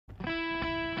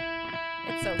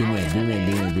so Be man. Oh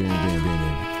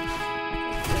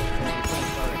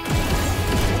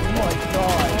my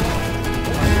god.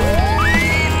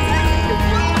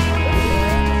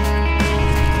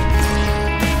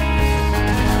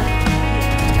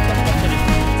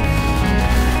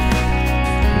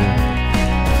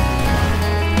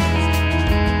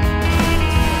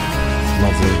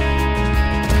 Lovely.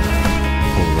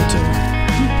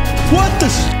 What the?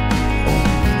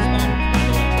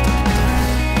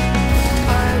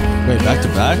 Wait, back to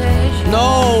back?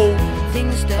 No!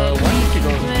 Why don't you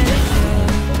go?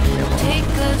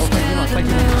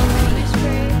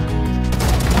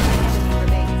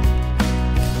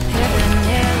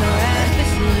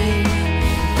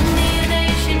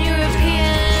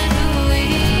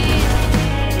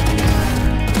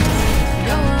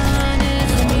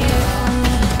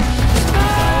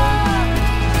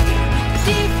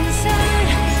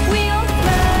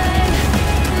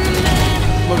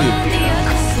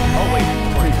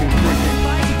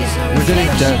 We're getting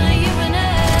dead.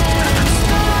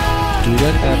 Do we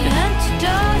dead?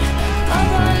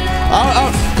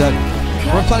 Out! Dead.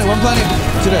 One planning.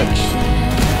 To dead.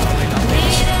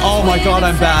 Oh my god,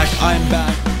 I'm back. I'm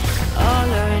back. All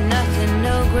or nothing,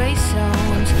 no gray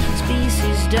zones.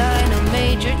 Species die, no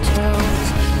major tones.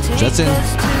 Jets in.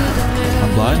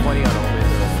 I'm blind.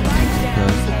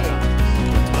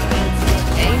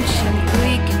 Ancient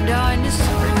Greek and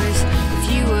dinosaurs. If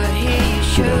you were here, you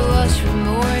show us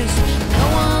remorse. No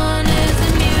one is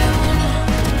immune.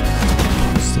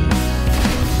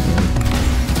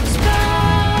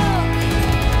 Spark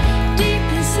deep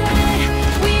inside,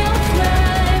 we all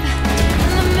thrive.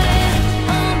 And the man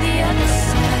on the other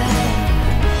side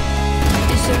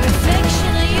is a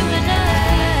reflection of you and I.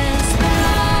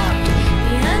 Spark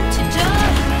the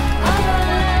antidote of our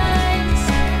lives.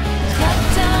 Cut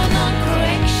down on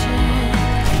correction.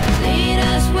 Lead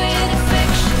us with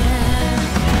affection.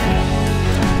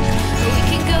 We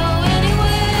can go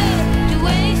anywhere, do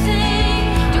anything.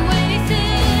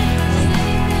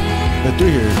 They're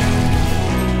through here.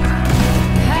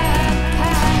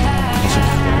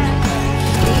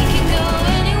 We can go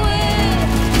anywhere,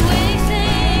 do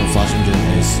anything. Flashing getting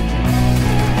ace.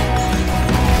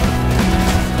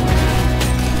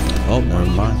 Oh, never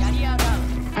mind.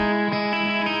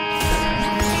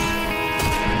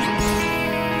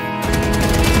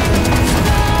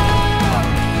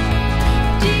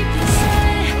 Deep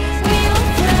inside, we all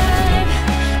thrive,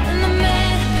 and the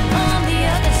man on the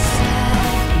other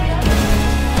side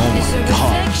Oh is a my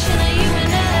god. reflection of you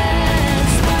and I.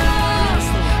 Sparks,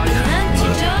 the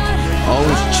antidote.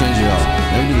 Always change it up.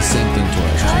 Never do the same thing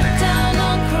twice. Cut down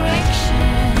on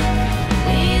correction.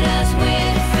 Lead us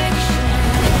with affection.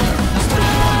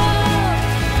 Spark,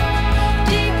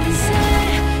 deep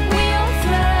inside, we all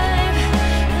thrive,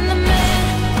 and the man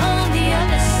on the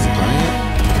other side.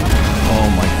 Oh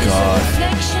my god.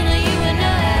 Reflection of you and I.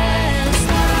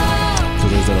 Spark, So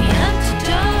there's that on the there.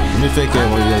 antidote. Let me fake it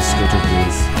while you guys go to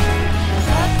please.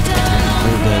 Cut down on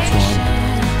There's that one.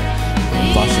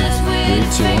 Lead Flashing. us with 3,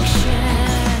 2, 1. affection.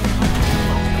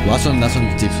 Last one, that's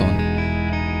one deep one.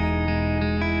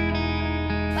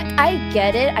 Like, I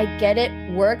get it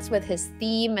works with his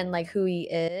theme and like who he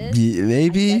is. Yeah,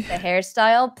 maybe. The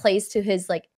hairstyle plays to his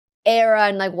like era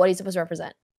and like what he's supposed to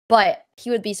represent. But he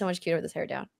would be so much cuter with his hair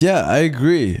down. Yeah, I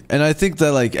agree. And I think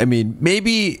that, like, I mean,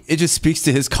 maybe it just speaks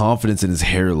to his confidence in his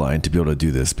hairline to be able to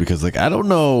do this. Because, like, I don't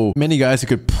know many guys who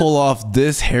could pull off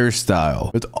this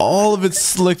hairstyle with all of it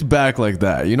slicked back like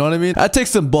that. You know what I mean? That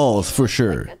takes some balls for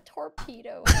sure. Like a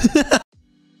torpedo.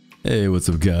 Hey, what's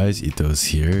up guys? Ethos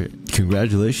here.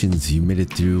 Congratulations, you made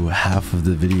it through half of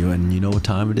the video, and you know what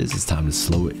time it is? It's time to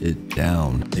slow it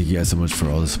down. Thank you guys so much for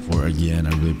all the support again.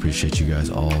 I really appreciate you guys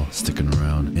all sticking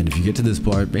around. And if you get to this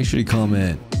part, make sure you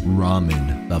comment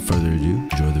ramen. Without further ado,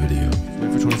 enjoy the video.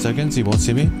 Wait for 20 seconds, you won't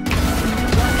see me.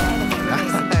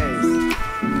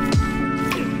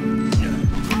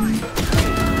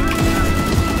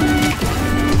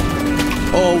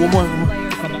 Oh, one more.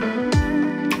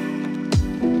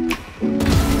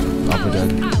 We're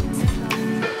dead.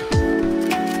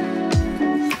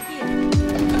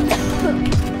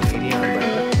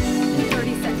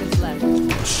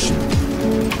 Oh,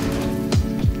 shit.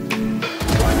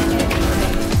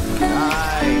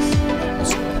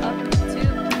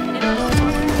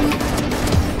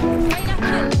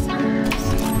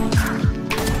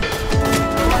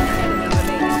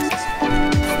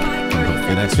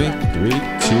 Okay, next week. 3, 2,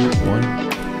 1.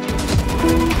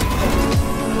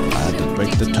 I had to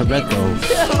break the Toretto.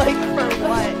 Like for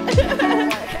what?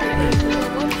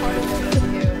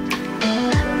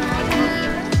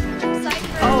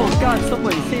 Oh god,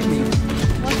 somebody save me.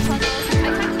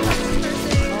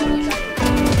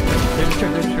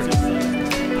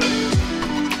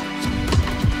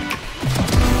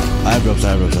 ropes, I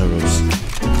have ropes.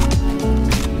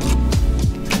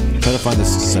 Try to find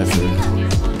this cipher.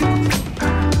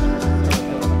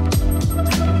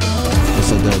 It's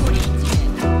so dead.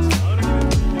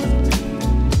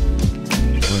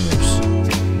 Ropes.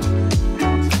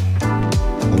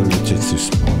 I literally takes too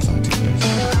small to find you guys.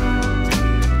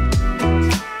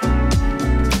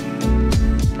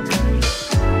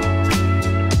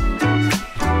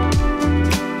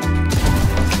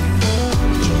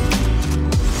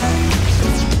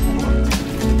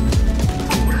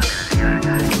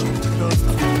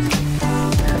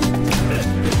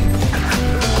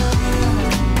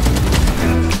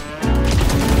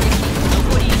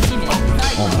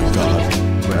 Oh my god.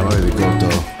 Wait, I'm ready to go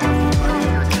though.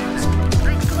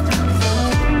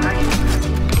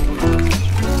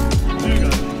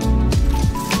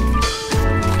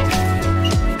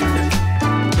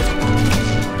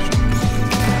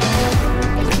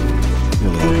 Yo,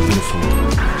 that beautiful.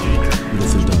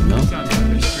 Beautifully done, no?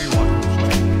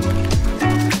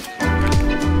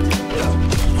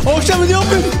 Oh shit, I'm in the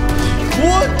open!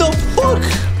 What the fuck?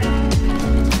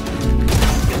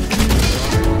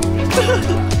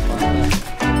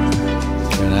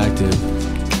 Inactive.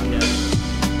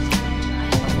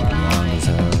 Long as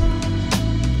hell.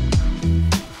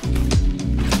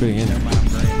 Putting in.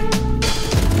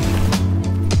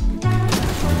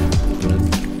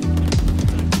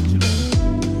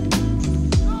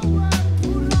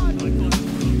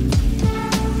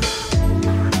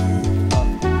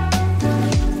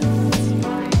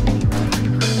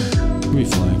 Give me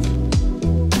flank.